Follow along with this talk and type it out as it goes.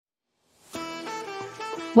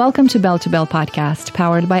Welcome to Bell2Bell podcast,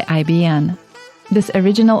 powered by IBN. This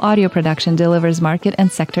original audio production delivers market and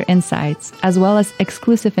sector insights, as well as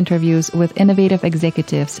exclusive interviews with innovative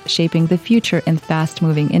executives shaping the future in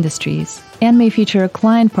fast-moving industries, and may feature a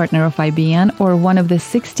client partner of IBN or one of the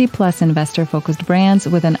 60-plus investor-focused brands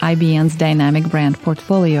within IBN's dynamic brand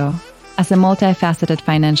portfolio. As a multifaceted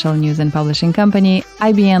financial news and publishing company,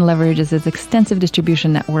 IBN leverages its extensive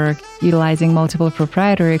distribution network, utilizing multiple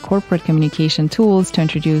proprietary corporate communication tools to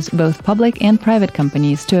introduce both public and private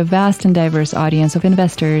companies to a vast and diverse audience of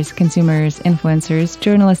investors, consumers, influencers,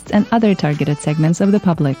 journalists, and other targeted segments of the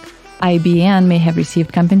public. IBN may have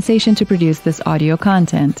received compensation to produce this audio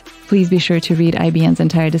content. Please be sure to read IBN's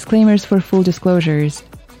entire disclaimers for full disclosures.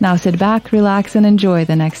 Now sit back, relax, and enjoy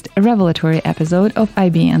the next revelatory episode of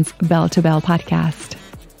IBN's Bell2Bell podcast.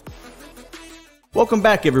 Welcome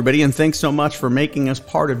back, everybody, and thanks so much for making us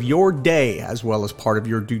part of your day as well as part of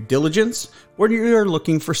your due diligence when you're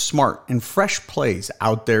looking for smart and fresh plays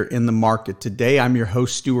out there in the market. Today, I'm your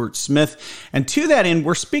host, Stuart Smith, and to that end,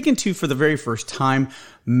 we're speaking to, for the very first time,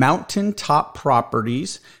 Mountaintop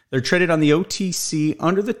Properties. They're traded on the OTC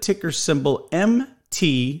under the ticker symbol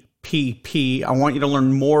MTPP. I want you to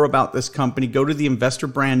learn more about this company. Go to the Investor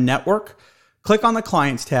Brand Network, click on the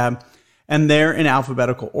Clients tab, and there in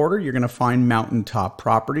alphabetical order, you're going to find Mountaintop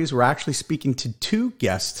Properties. We're actually speaking to two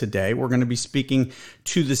guests today. We're going to be speaking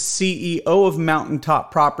to the CEO of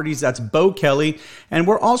Mountaintop Properties, that's Beau Kelley, and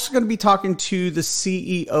we're also going to be talking to the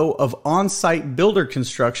CEO of On-Site Builder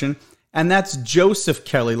Construction, and that's Joseph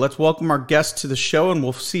Kelley. Let's welcome our guests to the show, and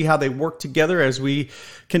we'll see how they work together as we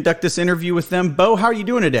conduct this interview with them. Beau, how are you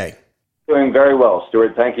doing today? Doing very well,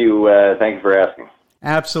 Stuart. Thank you. Thank you for asking.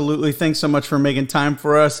 Absolutely. Thanks so much for making time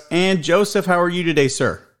for us. And Joseph, how are you today,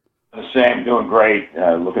 sir? The same. Doing great.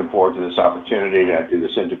 Looking forward to this opportunity to do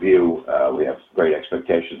this interview. We have great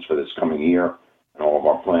expectations for this coming year and all of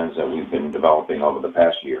our plans that we've been developing over the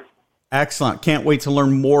past year. Excellent. Can't wait to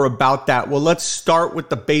learn more about that. Well, let's start with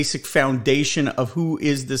the basic foundation of who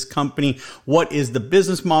is this company? What is the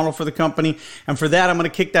business model for the company? And for that, I'm going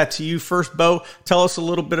to kick that to you first, Beau. Tell us a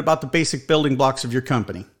little bit about the basic building blocks of your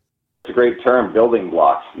company. It's a great term, building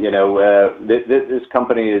blocks. You know, this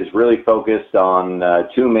company is really focused on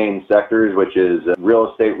two main sectors, which is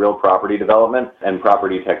real estate, real property development, and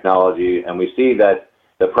property technology. And we see that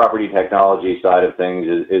the property technology side of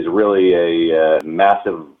things is really a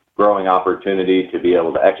massive growing opportunity to be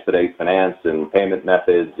able to expedite finance and payment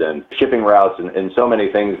methods and shipping routes and so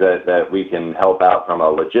many things that we can help out from a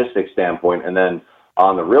logistics standpoint. And then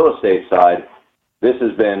on the real estate side, this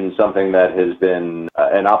has been something that has been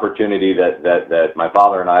an opportunity that my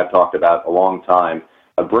father and I have talked about a long time,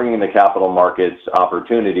 of bringing the capital markets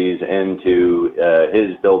opportunities into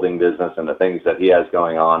his building business and the things that he has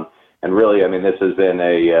going on. And really, I mean, this has been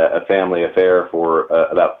a family affair for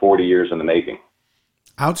about 40 years in the making.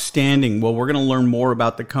 Outstanding. Well, we're going to learn more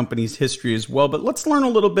about the company's history as well, but let's learn a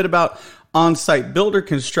little bit about On-Site Builder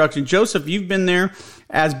Construction. Joseph, you've been there,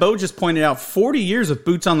 as Beau just pointed out, 40 years of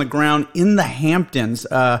boots on the ground in the Hamptons.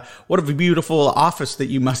 What a beautiful office that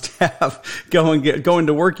you must have going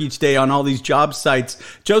to work each day on all these job sites.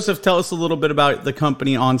 Joseph, tell us a little bit about the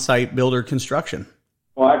company On-Site Builder Construction.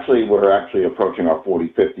 Well, actually, we're approaching our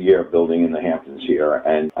 45th year of building in the Hamptons here,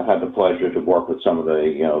 and I've had the pleasure to work with some of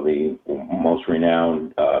the most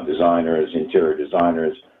renowned designers, interior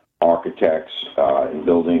designers, architects, in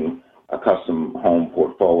building a custom home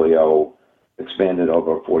portfolio, expanded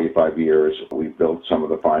over 45 years. We've built some of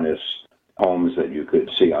the finest homes that you could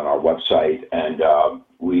see on our website, and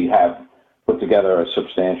we have put together a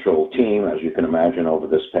substantial team, as you can imagine, over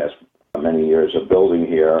this past many years of building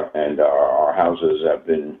here, and our houses have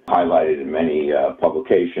been highlighted in many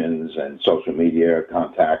publications and social media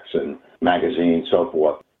contacts and magazines, so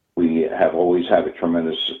forth. We have always had a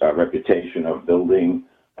tremendous reputation of building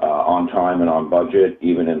on time and on budget,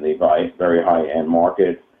 even in the very high-end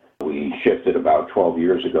market. We shifted about 12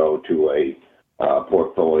 years ago to a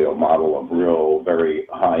portfolio model of real, very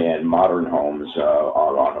high-end modern homes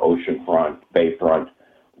on oceanfront, bayfront,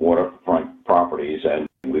 waterfront properties, and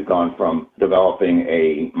we've gone from developing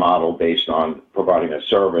a model based on providing a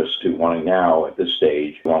service to wanting now, at this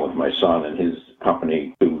stage, along with my son and his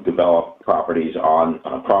company, to develop properties on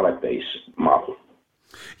a product-based model.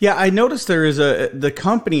 Yeah, I noticed there is the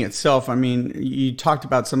company itself. I mean, you talked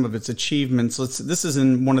about some of its achievements. This is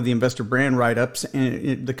in one of the investor brand write-ups,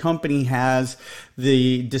 and the company has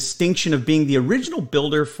the distinction of being the original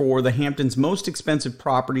builder for the Hamptons' most expensive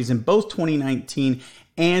properties in both 2019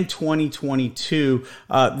 and 2022.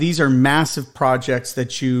 These are massive projects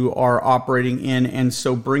that you are operating in. And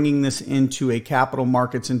so bringing this into a capital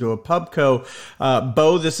markets, into a pubco,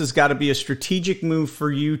 Beau, this has got to be a strategic move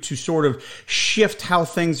for you to sort of shift how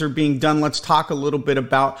things are being done. Let's talk a little bit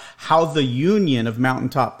about how the union of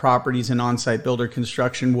mountaintop properties and on-site builder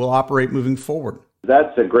construction will operate moving forward.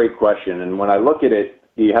 That's a great question. And when I look at it,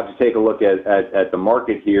 you have to take a look at the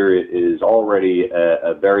market here. It is already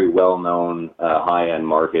a very well-known high-end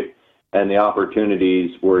market. And the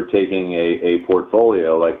opportunities, we're taking a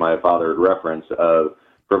portfolio, like my father had referenced, of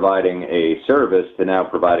providing a service to now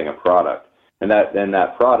providing a product. And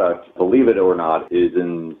that product, believe it or not, is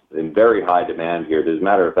in very high demand here. As a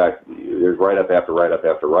matter of fact, there's write-up after write-up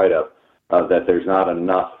after write-up that there's not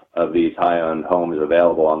enough of these high-end homes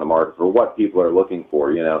available on the market for what people are looking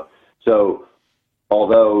for, So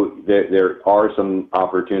although there are some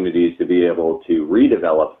opportunities to be able to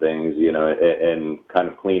redevelop things, and kind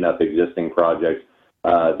of clean up existing projects,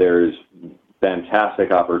 there's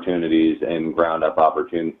fantastic opportunities in ground up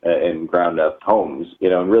homes,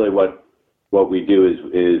 and really what we do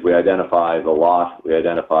is we identify the lot, we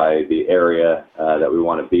identify the area that we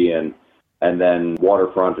want to be in, and then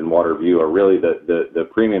waterfront and water view are really the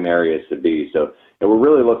premium areas to be. So we're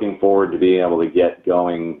really looking forward to being able to get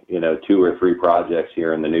going, 2 or 3 projects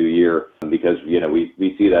here in the new year, because,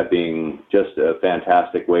 we see that being just a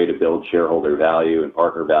fantastic way to build shareholder value and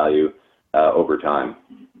partner value over time.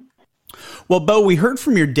 Well, Beau, we heard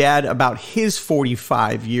from your dad about his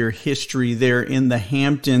 45-year history there in the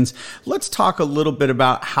Hamptons. Let's talk a little bit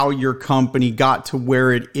about how your company got to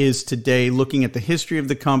where it is today, looking at the history of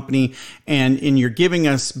the company, and you're giving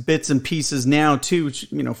us bits and pieces now, too,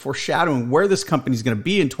 which, foreshadowing where this company is going to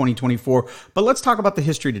be in 2024. But let's talk about the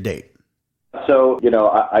history to date. So,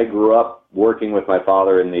 I grew up working with my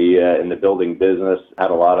father in the building business,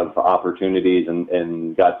 had a lot of opportunities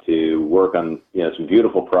and got to work on, some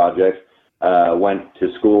beautiful projects. Went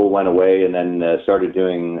to school, went away, and then started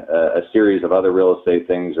doing a series of other real estate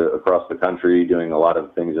things across the country, doing a lot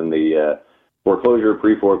of things in the foreclosure,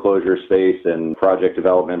 pre-foreclosure space, and project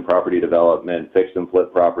development, property development, fix and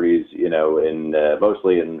flip properties,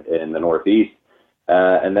 mostly in the Northeast.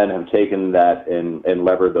 And then have taken that and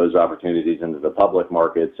levered those opportunities into the public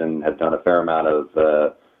markets, and have done a fair amount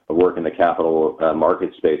of work in the capital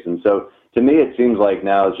market space. And so to me, it seems like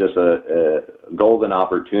now is just a golden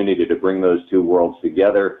opportunity to bring those two worlds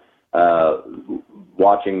together.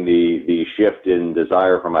 Watching the shift in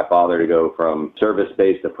desire from my father to go from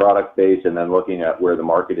service-based to product-based, and then looking at where the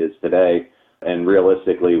market is today and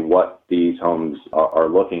realistically what these homes are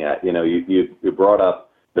looking at. You brought up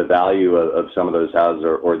the value of some of those houses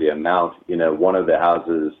or the amount. One of the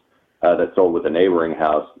houses that sold with a neighboring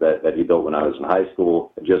house that he built when I was in high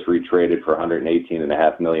school just retraded for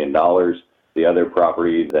 $118.5 million. The other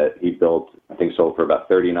property that he built, I think, sold for about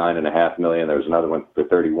 $39.5 million. There was another one for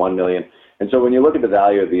 $31 million. And so when you look at the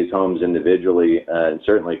value of these homes individually and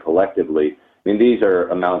certainly collectively, these are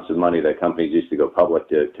amounts of money that companies used to go public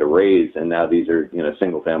to raise, and now these are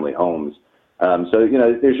single-family homes. So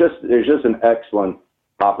there's just an excellent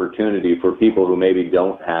opportunity for people who maybe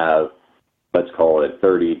don't have, let's call it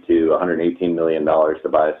 $30 to $118 million to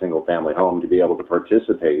buy a single family home, to be able to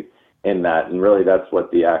participate in that. And really that's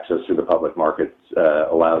what the access to the public markets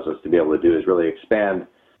allows us to be able to do, is really expand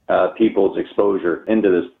people's exposure into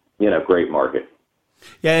this great market.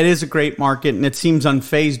 Yeah, it is a great market, and it seems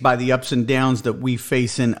unfazed by the ups and downs that we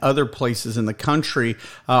face in other places in the country.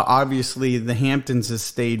 Obviously, the Hamptons has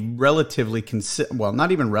stayed relatively consistent. Well,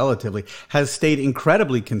 not even relatively, has stayed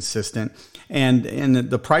incredibly consistent, and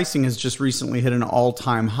the pricing has just recently hit an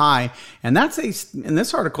all-time high. And and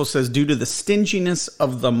this article says, due to the stinginess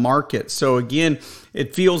of the market. So again,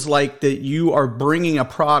 it feels like that you are bringing a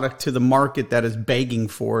product to the market that is begging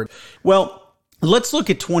for it. Well, let's look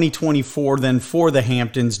at 2024 then for the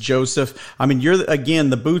Hamptons, Joseph. You're, again,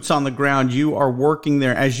 the boots on the ground. You are working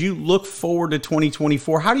there. As you look forward to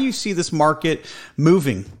 2024, how do you see this market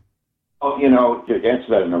moving? Well, to answer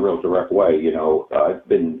that in a real direct way, I've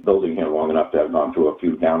been building here long enough to have gone through a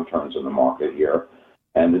few downturns in the market here.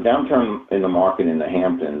 And the downturn in the market in the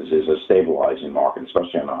Hamptons is a stabilizing market,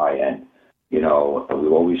 especially on the high end. We've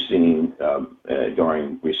always seen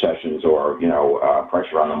during recessions or,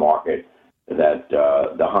 pressure on the market, that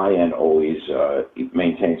the high end always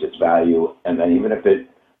maintains its value, and then even if it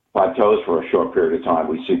plateaus for a short period of time,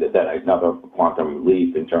 we see that another quantum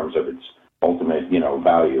leap in terms of its ultimate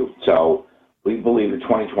value. So we believe that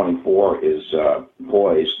 2024 is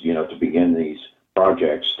poised to begin these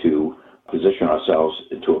projects, to position ourselves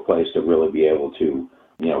to a place to really be able to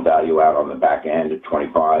value out on the back end of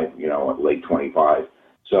 25, late 25.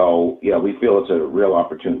 So, yeah, we feel it's a real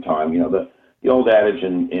opportune time. The old adage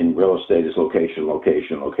in real estate is location,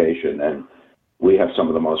 location, location. And we have some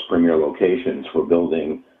of the most premier locations for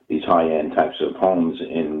building these high-end types of homes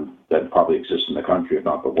that probably exist in the country, if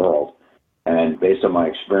not the world. And based on my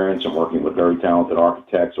experience and working with very talented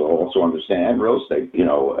architects who also understand, and real estate,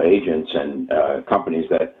 agents and companies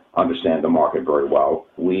that understand the market very well,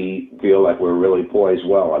 we feel like we're really poised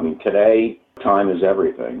well. I mean, today, time is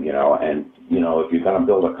everything, and, if you're going to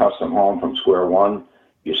build a custom home from square one,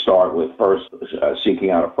 you start with first seeking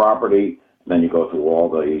out a property, then you go through all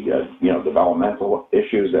the, developmental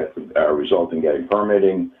issues that result in getting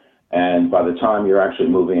permitting. And by the time you're actually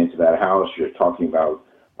moving into that house, you're talking about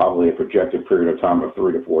probably a projected period of time of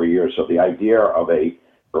 3 to 4 years. So the idea of a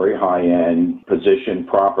very high-end positioned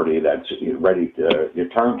property that's ready to your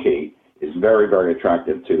turnkey is very, very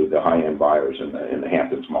attractive to the high-end buyers in the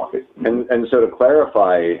Hamptons market. And so to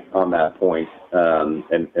clarify on that point,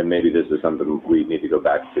 and maybe this is something we need to go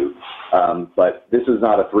back to, but this is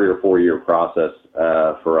not a 3 or 4 year process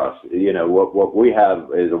for us. What we have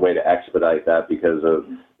is a way to expedite that because of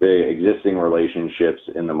the existing relationships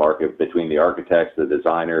in the market between the architects, the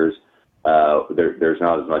designers. There's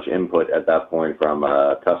not as much input at that point from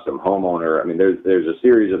a custom homeowner. I mean, there's a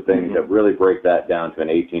series of things that really break that down to an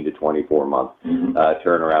 18 to 24 month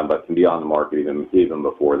turnaround, but can be on the market even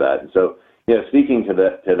before that. And so, speaking to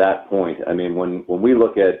that point, I mean, when we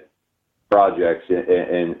look at projects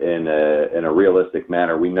in a realistic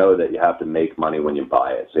manner, we know that you have to make money when you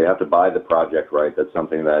buy it. So you have to buy the project right. That's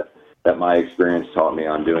something that my experience taught me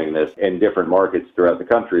on doing this in different markets throughout the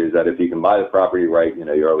country, is that if you can buy the property right,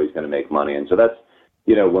 you're always going to make money. And so that's,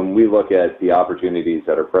 when we look at the opportunities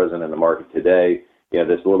that are present in the market today,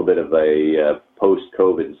 this little bit of a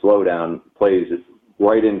post-COVID slowdown plays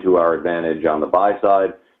right into our advantage on the buy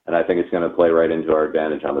side. And I think it's going to play right into our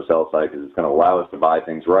advantage on the sell side, because it's going to allow us to buy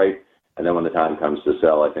things right. And then when the time comes to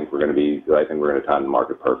sell, I think we're going to time the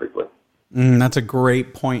market perfectly. That's a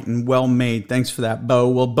great point and well made. Thanks for that, Beau.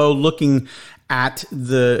 Well, Beau, looking at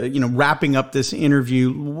wrapping up this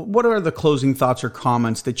interview, what are the closing thoughts or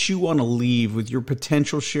comments that you want to leave with your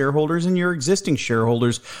potential shareholders and your existing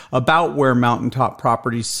shareholders about where Mountaintop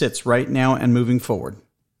Properties sits right now and moving forward?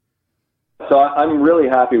 So I'm really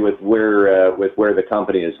happy with where the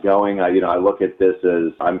company is going. I look at this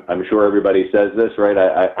as, I'm sure everybody says this, right?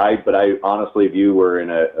 But I honestly view we're in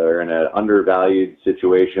an undervalued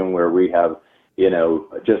situation where we have,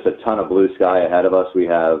 just a ton of blue sky ahead of us. We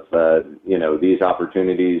have, these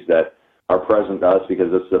opportunities that are present to us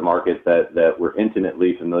because this is a market that we're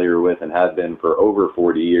intimately familiar with and have been for over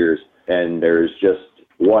 40 years. And there's just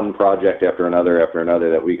one project after another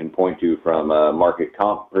that we can point to from a market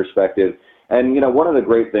comp perspective. And, one of the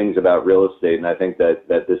great things about real estate, and I think that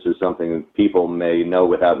this is something people may know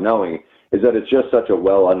without knowing, is that it's just such a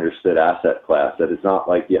well understood asset class that it's not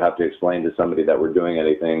like you have to explain to somebody that we're doing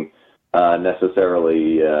anything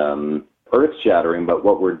necessarily earth shattering. But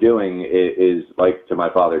what we're doing is, like to my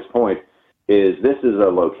father's point, is this is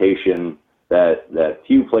a location that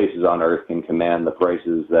few places on earth can command the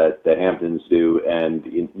prices that Hamptons do.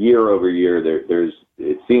 And year over year,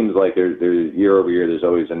 it seems like there's year over year, there's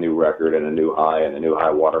always a new record and a new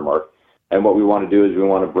high watermark. And what we want to do is we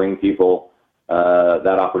want to bring people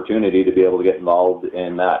that opportunity to be able to get involved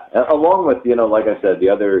in that, along with, like I said, the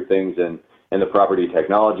other things in the property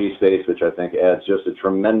technology space, which I think adds just a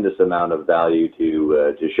tremendous amount of value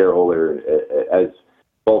to shareholder as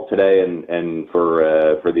both today and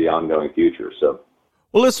for the ongoing future. So,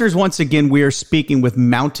 well, listeners, once again, we are speaking with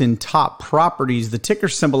Mountaintop Properties. The ticker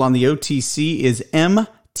symbol on the OTC is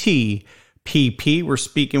MTPP. We're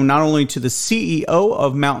speaking not only to the CEO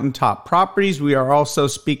of Mountaintop Properties, we are also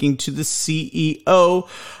speaking to the CEO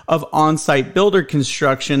of On-Site Builder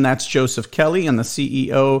Construction. That's Joseph Kelley, and the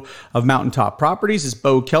CEO of Mountaintop Properties is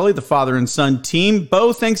Beau Kelley, the father and son team.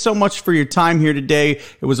 Beau, thanks so much for your time here today.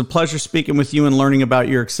 It was a pleasure speaking with you and learning about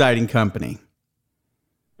your exciting company.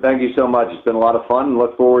 Thank you so much. It's been a lot of fun.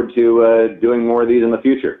 Look forward to doing more of these in the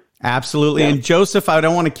future. Absolutely. Yeah. And Joseph, I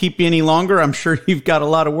don't want to keep you any longer. I'm sure you've got a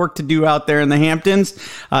lot of work to do out there in the Hamptons.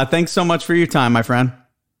 Thanks so much for your time, my friend.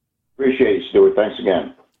 Appreciate it, Stuart. Thanks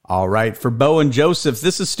again. All right. For Beau and Joseph,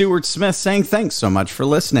 this is Stuart Smith saying thanks so much for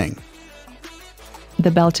listening. The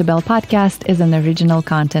Bell2Bell podcast is an original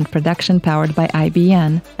content production powered by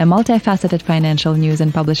IBN, a multifaceted financial news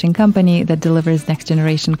and publishing company that delivers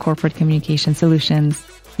next-generation corporate communication solutions.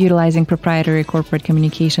 Utilizing proprietary corporate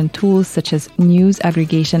communication tools such as news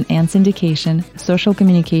aggregation and syndication, social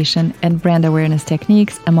communication, and brand awareness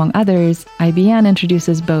techniques, among others, IBN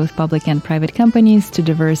introduces both public and private companies to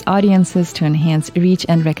diverse audiences to enhance reach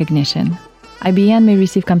and recognition. IBN may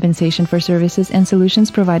receive compensation for services and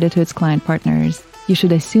solutions provided to its client partners. You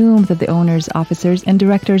should assume that the owners, officers, and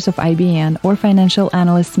directors of IBN or financial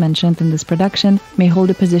analysts mentioned in this production may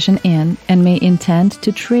hold a position in and may intend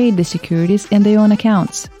to trade the securities in their own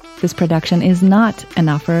accounts. This production is not an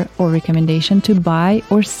offer or recommendation to buy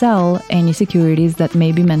or sell any securities that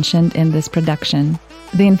may be mentioned in this production.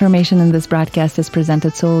 The information in this broadcast is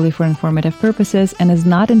presented solely for informative purposes and is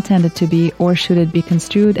not intended to be or should it be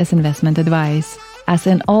construed as investment advice. As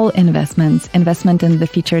in all investments, investment in the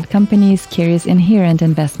featured companies carries inherent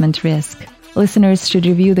investment risk. Listeners should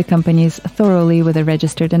review the companies thoroughly with a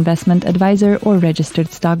registered investment advisor or registered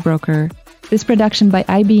stockbroker. This production by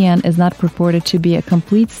IBN is not purported to be a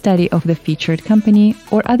complete study of the featured company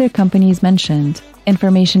or other companies mentioned.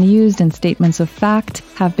 Information used in statements of fact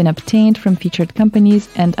have been obtained from featured companies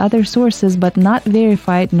and other sources but not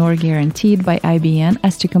verified nor guaranteed by IBN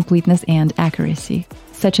as to completeness and accuracy.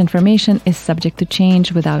 Such information is subject to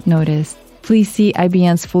change without notice. Please see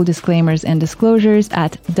IBN's full disclaimers and disclosures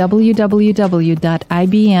at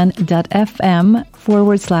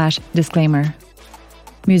www.ibn.fm/disclaimer.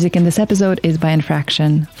 Music in this episode is by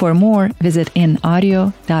Infraction. For more, visit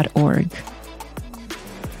inaudio.org.